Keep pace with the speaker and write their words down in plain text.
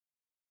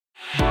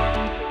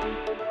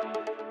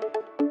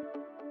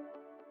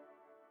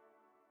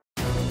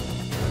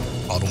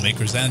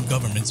automakers and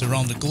governments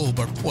around the globe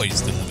are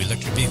poised to move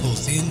electric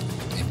vehicles in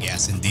and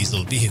gas and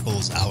diesel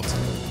vehicles out.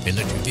 The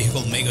electric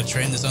vehicle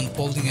megatrend is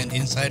unfolding, and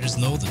insiders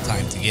know the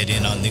time to get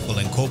in on nickel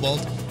and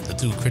cobalt, the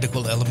two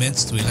critical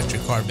elements to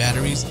electric car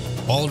batteries,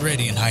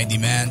 already in high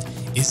demand,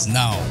 is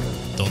now.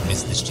 Don't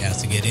miss this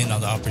chance to get in on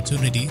the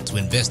opportunity to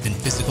invest in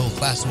physical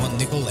Class 1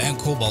 nickel and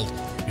cobalt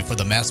before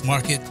the mass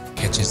market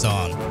catches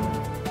on.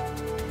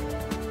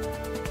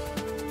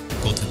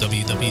 Go to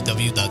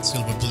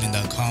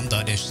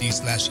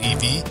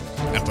www.silverbullion.com.sg/EV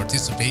and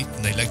participate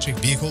in the electric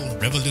vehicle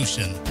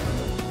revolution.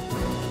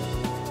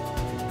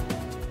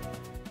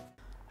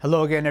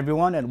 Hello again,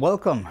 everyone, and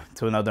welcome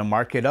to another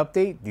market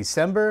update,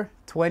 December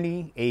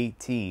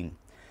 2018.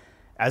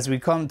 As we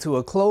come to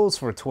a close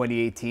for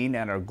 2018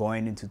 and are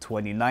going into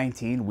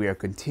 2019, we are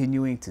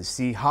continuing to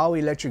see how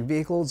electric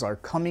vehicles are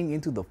coming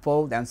into the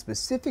fold, and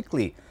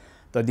specifically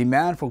the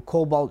demand for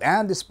cobalt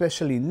and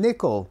especially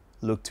nickel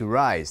look to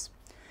rise.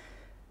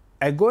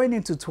 And going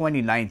into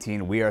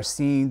 2019, we are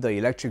seeing the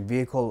electric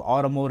vehicle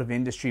automotive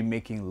industry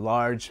making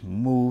large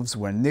moves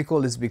where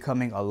nickel is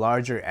becoming a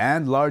larger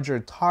and larger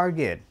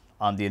target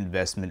on the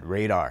investment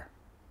radar.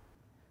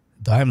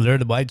 Daimler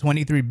to buy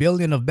 23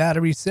 billion of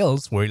battery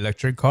cells for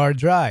electric car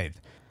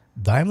drive.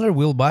 Daimler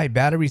will buy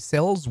battery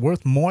cells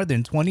worth more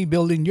than 20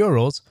 billion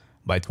euros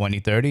by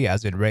 2030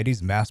 as it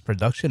readies mass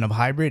production of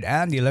hybrid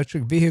and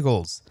electric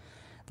vehicles.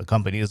 The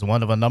company is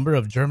one of a number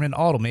of German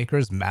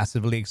automakers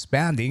massively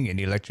expanding in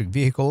electric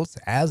vehicles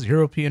as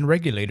European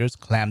regulators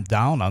clamp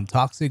down on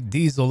toxic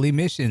diesel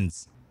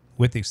emissions.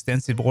 With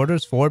extensive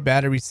orders for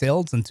battery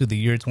cells into the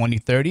year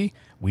 2030,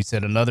 we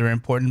set another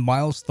important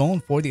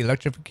milestone for the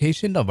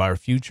electrification of our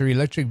future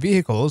electric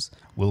vehicles,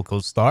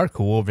 Wilco Stark,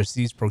 who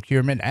oversees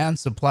procurement and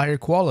supplier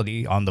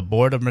quality on the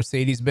board of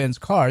Mercedes-Benz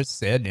Cars,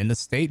 said in a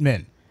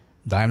statement.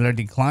 Daimler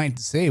declined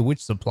to say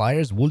which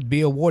suppliers would be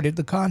awarded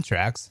the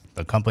contracts.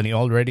 The company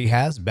already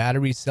has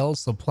battery cell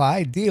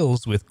supply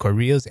deals with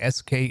Korea's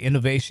SK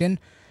Innovation,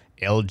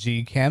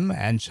 LG Chem,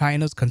 and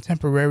China's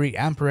contemporary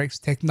Amperex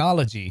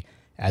Technology,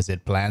 as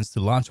it plans to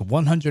launch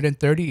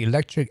 130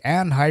 electric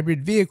and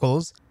hybrid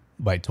vehicles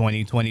by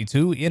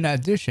 2022, in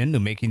addition to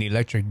making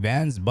electric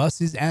vans,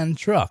 buses, and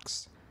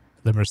trucks.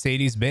 The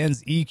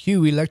Mercedes-Benz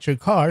EQ electric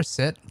car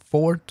set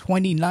for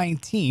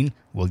 2019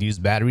 will use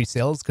battery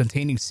cells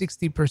containing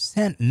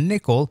 60%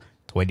 nickel,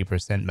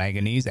 20%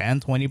 manganese,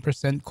 and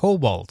 20%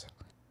 cobalt.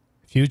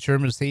 Future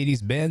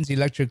Mercedes-Benz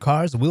electric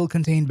cars will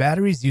contain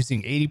batteries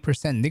using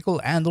 80%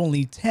 nickel and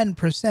only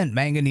 10%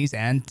 manganese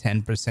and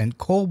 10%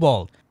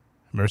 cobalt.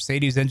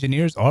 Mercedes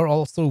engineers are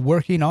also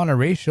working on a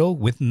ratio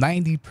with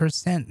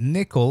 90%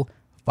 nickel,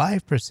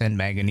 5%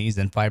 manganese,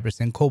 and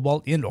 5%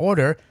 cobalt in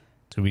order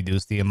to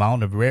reduce the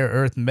amount of rare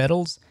earth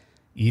metals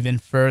even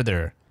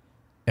further.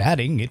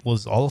 Adding, it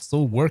was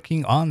also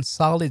working on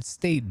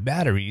solid-state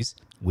batteries,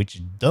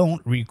 which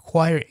don't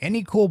require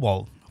any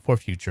cobalt for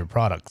future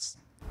products.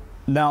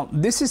 Now,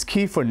 this is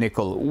key for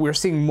nickel. We're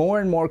seeing more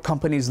and more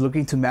companies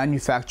looking to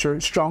manufacture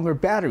stronger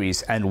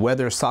batteries, and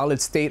whether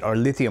solid-state or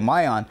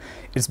lithium-ion,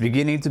 it's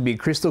beginning to be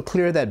crystal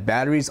clear that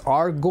batteries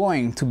are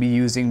going to be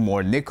using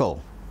more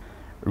nickel.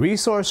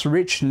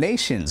 Resource-rich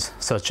nations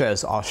such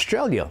as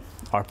Australia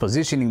are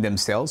positioning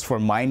themselves for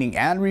mining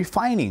and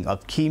refining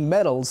of key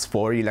metals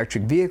for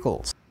electric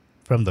vehicles.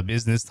 From the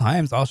Business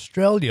Times,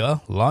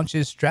 Australia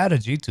launches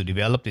strategy to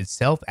develop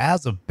itself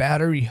as a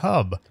battery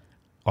hub.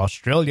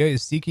 Australia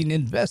is seeking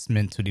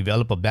investment to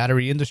develop a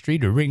battery industry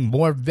to wring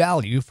more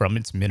value from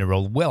its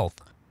mineral wealth.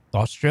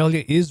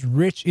 Australia is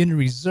rich in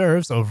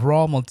reserves of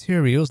raw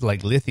materials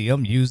like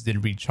lithium used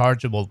in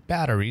rechargeable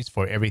batteries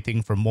for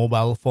everything from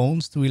mobile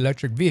phones to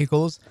electric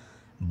vehicles,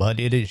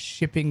 but it is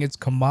shipping its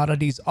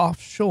commodities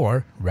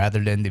offshore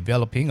rather than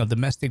developing a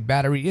domestic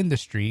battery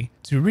industry.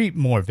 To reap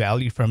more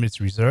value from its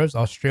reserves,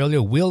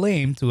 Australia will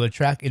aim to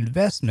attract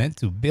investment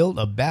to build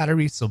a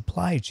battery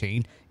supply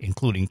chain,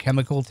 including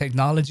chemical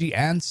technology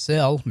and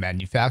cell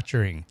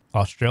manufacturing.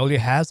 Australia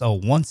has a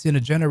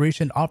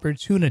once-in-a-generation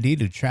opportunity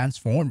to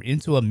transform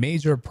into a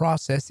major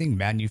processing,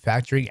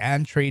 manufacturing,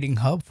 and trading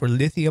hub for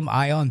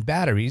lithium-ion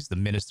batteries, the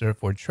Minister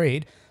for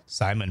Trade,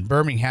 Simon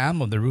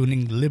Birmingham of the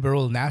ruling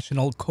Liberal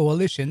National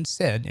Coalition,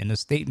 said in a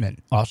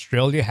statement.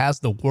 Australia has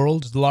the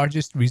world's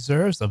largest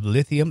reserves of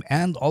lithium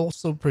and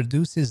also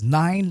produces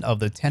 9 of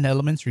the 10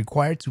 elements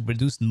required to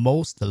produce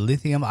most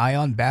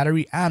lithium-ion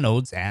battery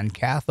anodes and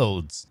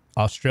cathodes.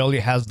 Australia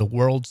has the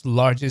world's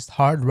largest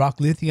hard rock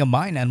lithium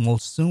mine and will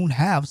soon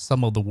have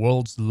some of the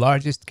world's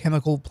largest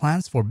chemical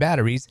plants for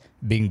batteries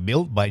being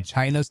built by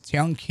China's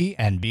Tianqi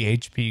and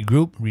BHP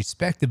Group,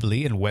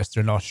 respectively, in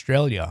Western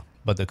Australia.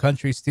 But the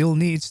country still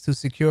needs to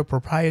secure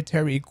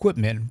proprietary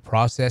equipment,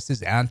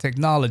 processes, and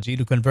technology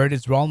to convert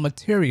its raw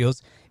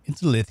materials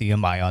into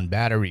lithium-ion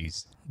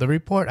batteries. The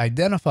report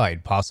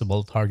identified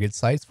possible target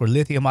sites for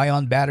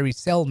lithium-ion battery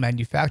cell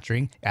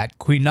manufacturing at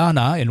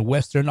Kwinana in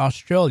Western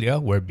Australia,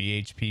 where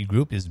BHP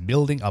Group is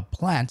building a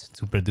plant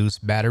to produce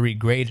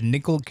battery-grade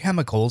nickel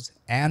chemicals,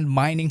 and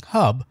mining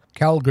hub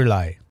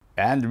Kalgoorlie.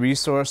 And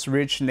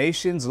resource-rich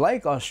nations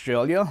like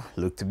Australia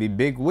look to be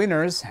big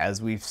winners,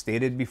 as we've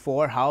stated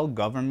before how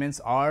governments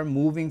are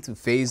moving to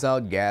phase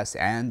out gas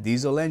and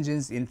diesel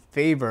engines in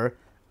favor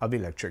of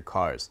electric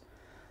cars.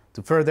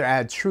 To further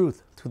add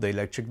truth to the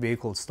electric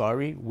vehicle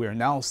story, we're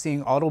now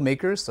seeing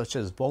automakers such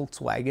as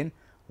Volkswagen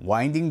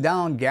winding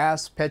down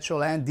gas,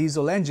 petrol, and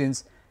diesel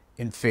engines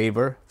in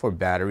favor for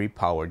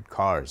battery-powered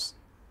cars.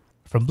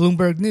 From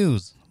Bloomberg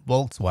News,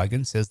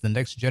 Volkswagen says the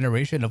next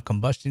generation of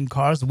combustion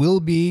cars will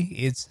be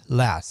its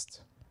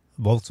last.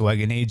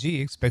 Volkswagen AG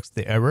expects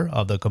the era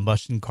of the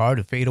combustion car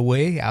to fade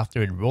away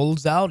after it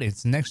rolls out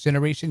its next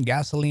generation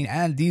gasoline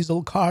and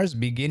diesel cars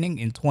beginning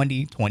in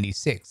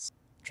 2026.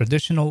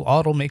 Traditional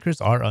automakers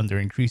are under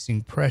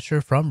increasing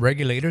pressure from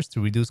regulators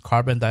to reduce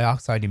carbon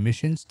dioxide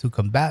emissions to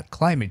combat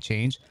climate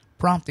change,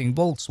 prompting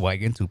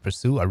Volkswagen to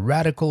pursue a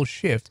radical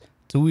shift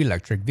to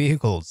electric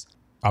vehicles.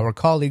 Our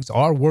colleagues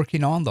are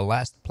working on the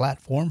last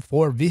platform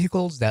for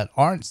vehicles that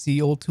aren't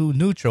CO2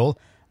 neutral,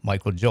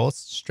 Michael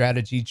Jost,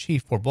 strategy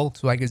chief for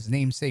Volkswagen's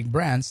namesake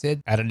brand,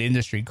 said at an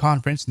industry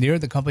conference near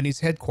the company's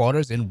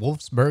headquarters in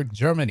Wolfsburg,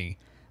 Germany.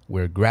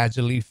 We're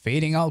gradually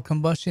fading out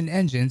combustion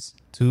engines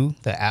to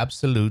the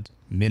absolute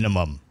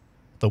minimum.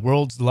 The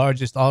world's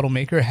largest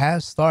automaker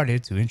has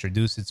started to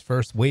introduce its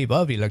first wave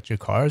of electric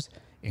cars,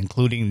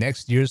 including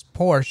next year's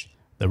Porsche.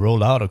 The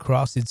rollout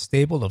across its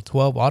stable of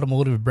 12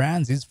 automotive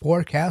brands is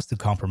forecast to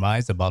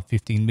comprise about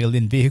 15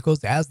 million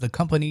vehicles as the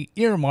company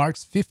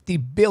earmarks $50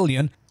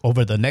 billion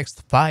over the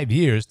next 5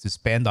 years to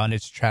spend on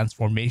its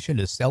transformation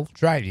to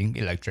self-driving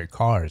electric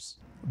cars.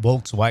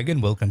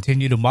 Volkswagen will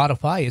continue to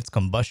modify its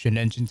combustion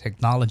engine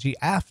technology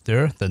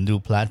after the new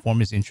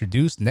platform is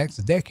introduced next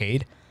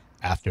decade.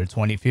 After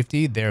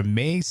 2050, there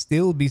may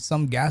still be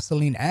some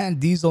gasoline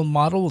and diesel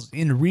models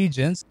in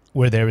regions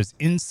where there is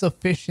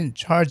insufficient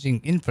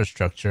charging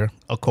infrastructure,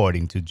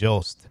 according to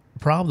Jost.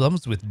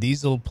 Problems with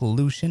diesel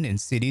pollution in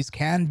cities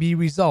can be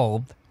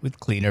resolved with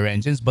cleaner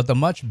engines, but the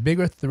much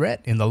bigger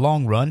threat in the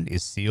long run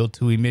is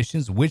CO2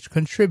 emissions, which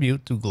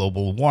contribute to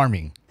global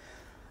warming.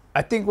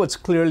 I think what's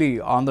clearly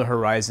on the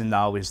horizon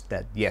now is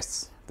that,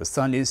 yes, the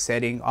sun is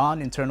setting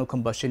on internal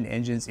combustion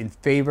engines in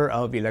favor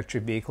of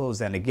electric vehicles,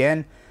 and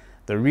again,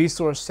 the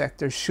resource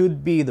sector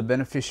should be the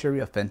beneficiary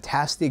of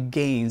fantastic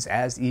gains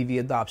as EV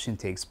adoption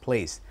takes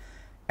place.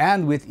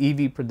 And with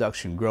EV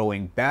production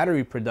growing,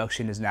 battery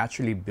production is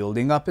naturally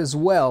building up as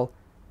well,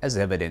 as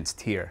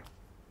evidenced here.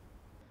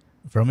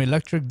 From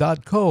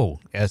Electric.co,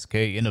 SK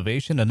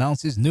Innovation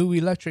announces new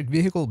electric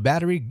vehicle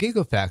battery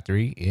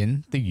Gigafactory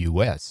in the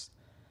U.S.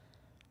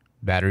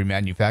 Battery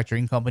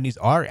manufacturing companies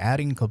are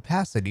adding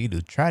capacity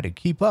to try to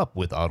keep up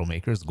with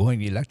automakers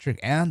going electric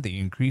and the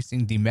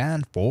increasing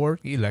demand for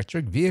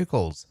electric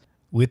vehicles.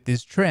 With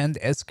this trend,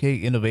 SK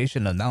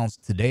Innovation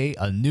announced today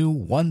a new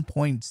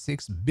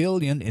 $1.6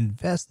 billion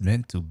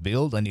investment to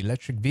build an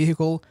electric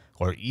vehicle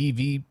or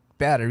EV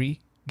battery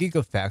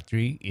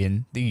Gigafactory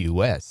in the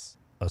U.S.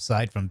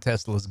 Aside from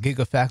Tesla's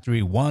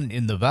Gigafactory 1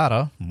 in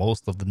Nevada,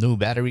 most of the new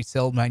battery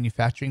cell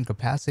manufacturing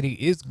capacity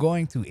is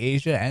going to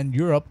Asia and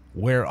Europe,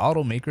 where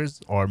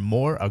automakers are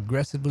more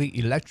aggressively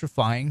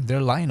electrifying their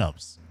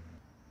lineups.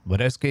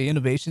 But SK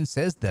Innovation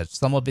says that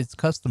some of its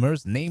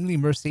customers, namely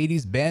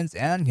Mercedes-Benz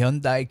and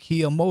Hyundai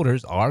Kia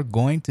Motors, are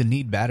going to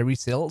need battery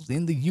cells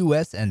in the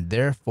US, and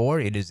therefore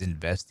it is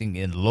investing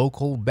in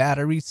local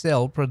battery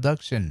cell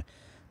production.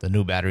 The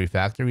new battery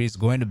factory is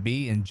going to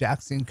be in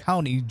Jackson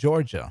County,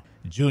 Georgia.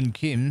 Jun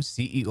Kim,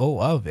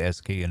 CEO of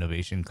SK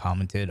Innovation,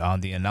 commented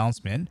on the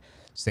announcement,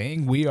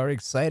 saying, "We are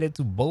excited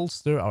to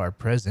bolster our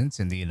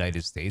presence in the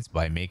United States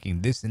by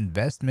making this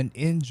investment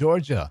in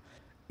Georgia.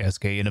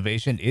 SK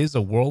Innovation is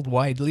a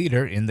worldwide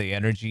leader in the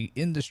energy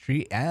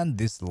industry, and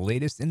this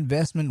latest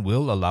investment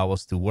will allow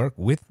us to work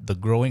with the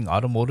growing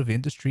automotive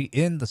industry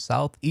in the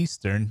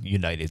southeastern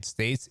United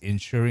States,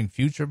 ensuring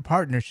future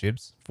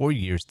partnerships for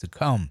years to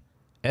come."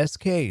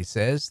 SK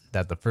says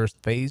that the first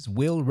phase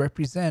will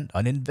represent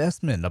an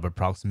investment of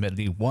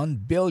approximately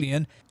 $1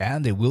 billion,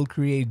 and it will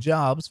create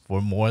jobs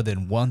for more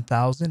than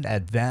 1,000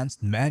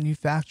 advanced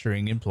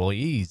manufacturing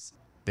employees.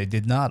 They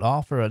did not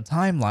offer a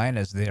timeline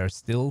as they are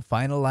still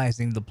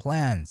finalizing the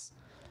plans.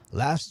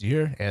 Last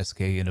year,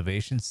 SK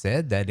Innovation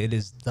said that it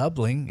is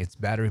doubling its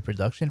battery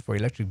production for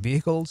electric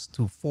vehicles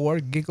to 4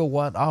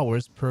 gigawatt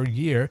hours per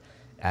year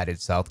at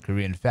its South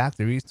Korean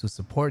factories to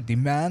support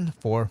demand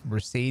for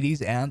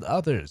Mercedes and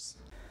others.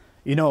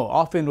 You know,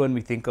 often when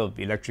we think of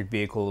electric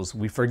vehicles,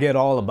 we forget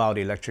all about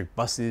electric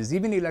buses,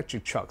 even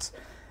electric trucks.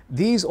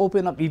 These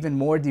open up even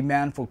more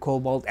demand for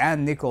cobalt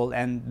and nickel,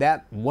 and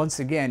that, once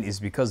again, is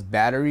because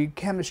battery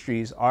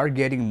chemistries are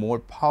getting more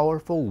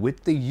powerful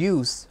with the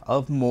use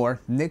of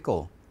more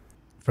nickel.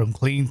 From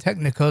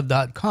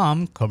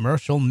CleanTechnica.com,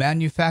 commercial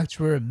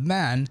manufacturer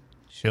MAN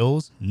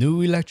shows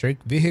new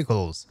electric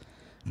vehicles.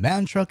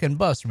 MAN Truck and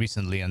Bus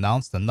recently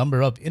announced a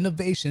number of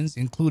innovations,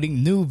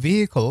 including new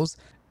vehicles.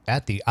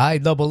 At the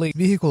IAA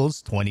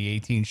Vehicles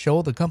 2018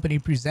 show, the company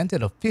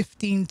presented a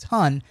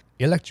 15-ton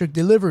electric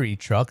delivery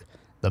truck,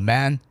 the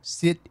MAN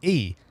Sit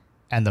E,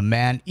 and the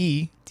MAN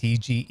E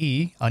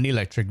TGE, an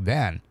electric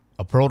van.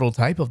 A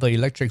prototype of the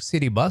electric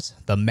city bus,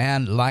 the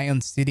MAN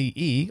Lion City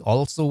E,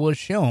 also was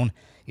shown.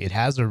 It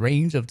has a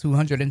range of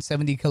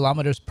 270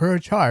 kilometers per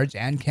charge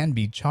and can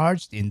be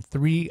charged in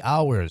 3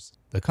 hours.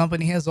 The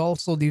company has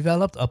also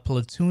developed a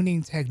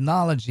platooning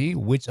technology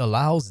which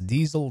allows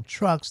diesel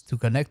trucks to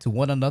connect to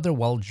one another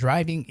while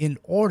driving in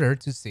order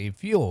to save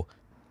fuel,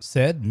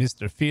 said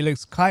Mr.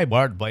 Felix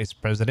Kaibart, Vice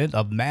President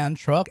of MAN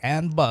Truck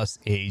and Bus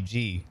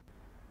AG.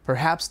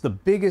 Perhaps the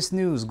biggest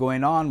news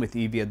going on with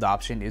EV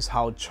adoption is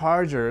how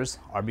chargers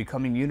are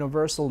becoming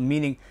universal,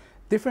 meaning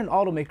different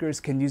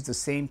automakers can use the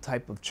same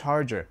type of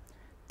charger.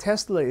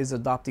 Tesla is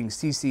adopting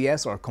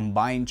CCS or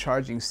combined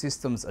charging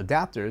systems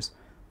adapters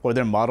for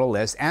their Model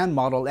S and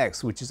Model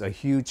X, which is a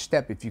huge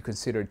step if you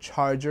consider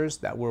chargers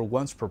that were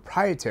once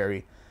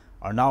proprietary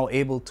are now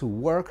able to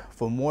work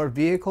for more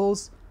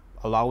vehicles,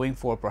 allowing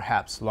for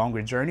perhaps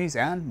longer journeys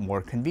and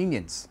more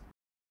convenience.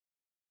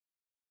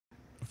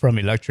 From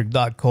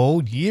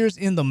Electric.co, years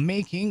in the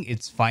making,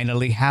 it's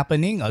finally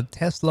happening. A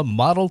Tesla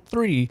Model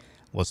 3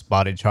 was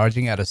spotted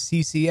charging at a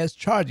CCS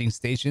charging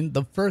station,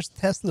 the first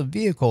Tesla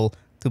vehicle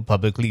to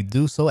publicly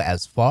do so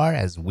as far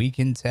as we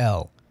can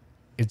tell.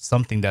 It's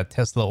something that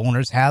Tesla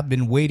owners have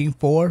been waiting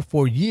for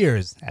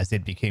years, as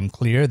it became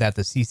clear that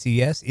the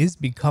CCS is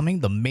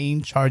becoming the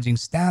main charging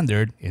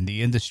standard in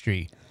the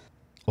industry.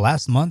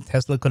 Last month,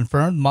 Tesla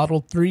confirmed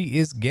Model 3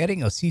 is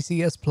getting a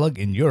CCS plug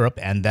in Europe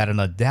and that an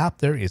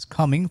adapter is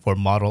coming for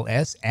Model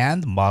S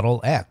and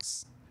Model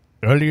X.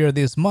 Earlier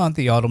this month,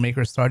 the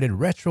automaker started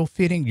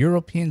retrofitting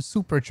European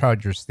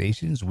supercharger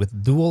stations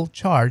with dual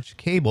charge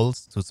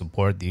cables to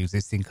support the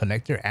existing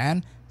connector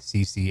and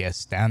CCS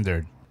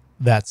standard.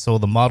 That's so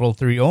the Model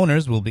 3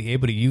 owners will be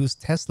able to use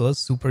Tesla's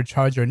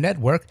supercharger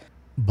network,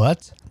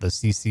 but the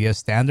CCS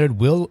standard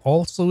will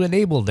also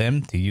enable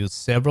them to use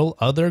several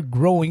other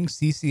growing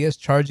CCS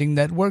charging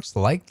networks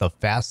like the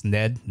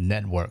FastNed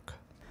network.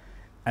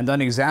 And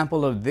an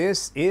example of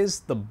this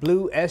is the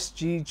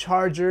BlueSG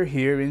charger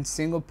here in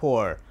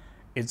Singapore.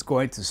 It's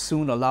going to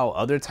soon allow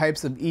other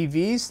types of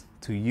EVs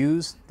to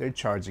use their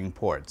charging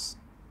ports.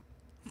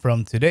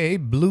 From today,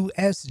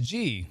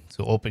 BlueSG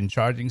to open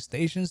charging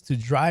stations to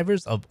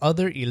drivers of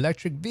other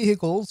electric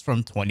vehicles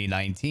from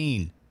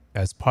 2019.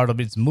 As part of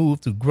its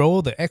move to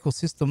grow the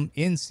ecosystem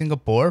in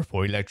Singapore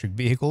for electric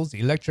vehicles,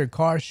 electric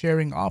car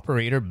sharing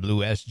operator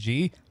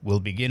BlueSG will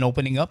begin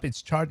opening up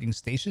its charging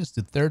stations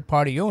to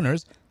third-party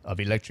owners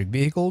of electric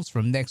vehicles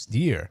from next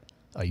year,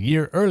 a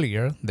year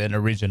earlier than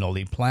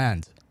originally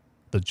planned.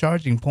 The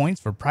charging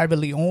points for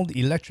privately owned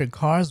electric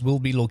cars will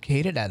be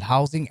located at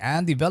Housing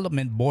and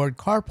Development Board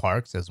car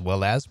parks as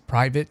well as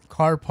private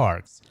car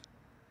parks.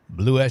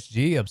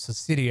 BlueSG, a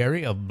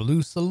subsidiary of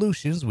Blue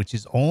Solutions, which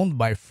is owned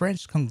by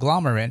French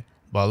conglomerate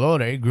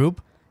Bolloré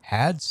Group,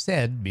 had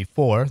said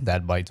before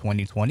that by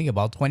 2020,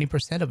 about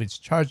 20% of its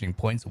charging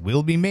points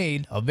will be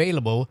made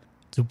available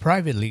to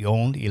privately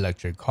owned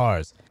electric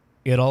cars.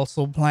 It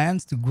also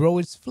plans to grow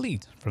its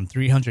fleet from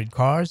 300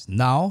 cars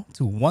now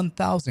to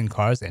 1,000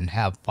 cars and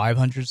have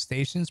 500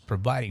 stations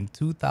providing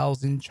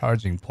 2,000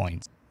 charging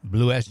points.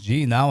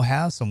 BlueSG now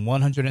has some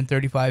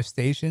 135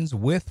 stations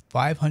with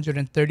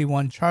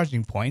 531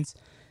 charging points,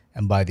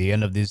 and by the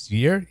end of this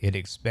year, it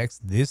expects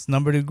this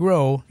number to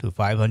grow to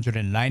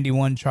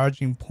 591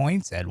 charging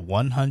points at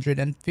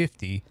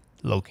 150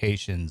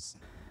 locations.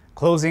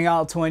 Closing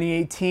out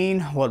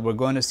 2018, what we're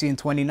going to see in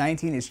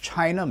 2019 is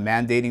China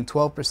mandating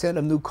 12%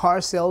 of new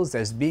car sales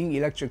as being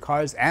electric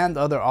cars, and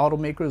other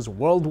automakers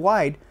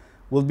worldwide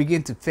will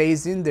begin to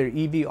phase in their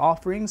EV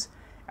offerings,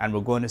 and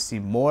we're going to see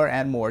more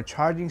and more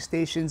charging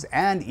stations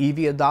and EV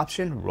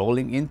adoption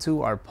rolling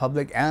into our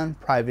public and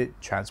private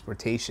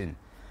transportation.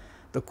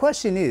 The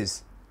question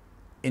is,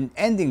 in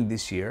ending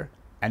this year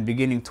and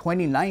beginning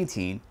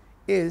 2019,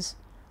 is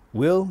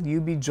will you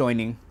be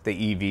joining the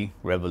EV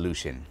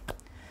revolution?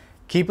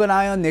 Keep an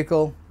eye on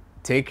nickel.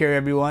 Take care,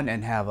 everyone,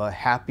 and have a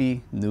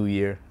happy new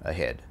year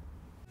ahead.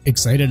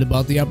 Excited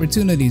about the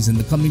opportunities in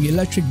the coming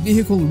electric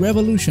vehicle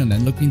revolution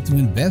and looking to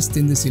invest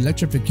in this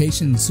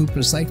electrification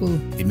supercycle?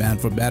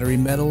 Demand for battery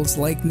metals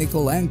like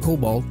nickel and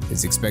cobalt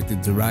is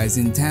expected to rise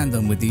in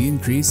tandem with the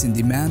increase in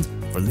demand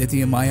for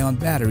lithium-ion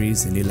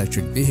batteries in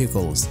electric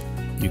vehicles.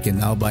 You can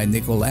now buy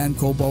nickel and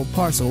cobalt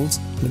parcels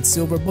with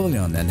silver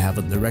bullion and have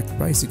a direct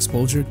price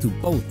exposure to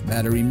both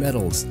battery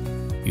metals.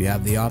 You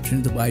have the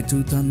option to buy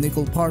 2-ton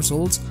nickel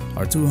parcels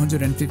or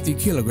 250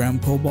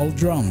 kilogram cobalt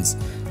drums.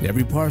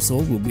 Every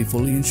parcel will be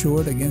fully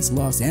insured against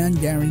loss and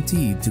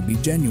guaranteed to be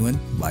genuine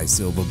by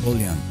silver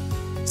bullion.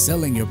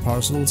 Selling your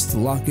parcels to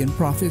lock in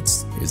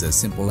profits is as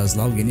simple as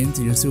logging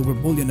into your silver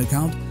bullion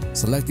account,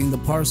 selecting the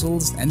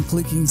parcels and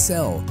clicking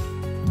sell.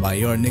 Buy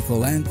your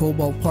nickel and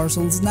cobalt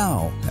parcels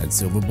now at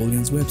Silver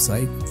Bullion's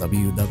website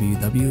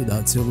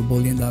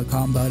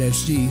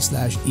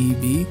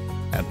www.silverbullion.com.sg/EV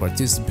and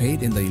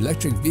participate in the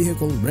electric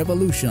vehicle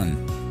revolution.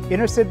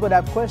 Interested but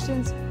have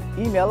questions?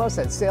 Email us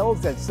at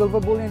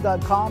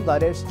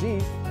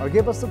sales@silverbullion.com.sg or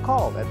give us a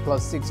call at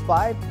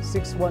 +65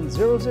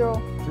 6100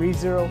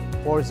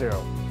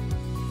 3040.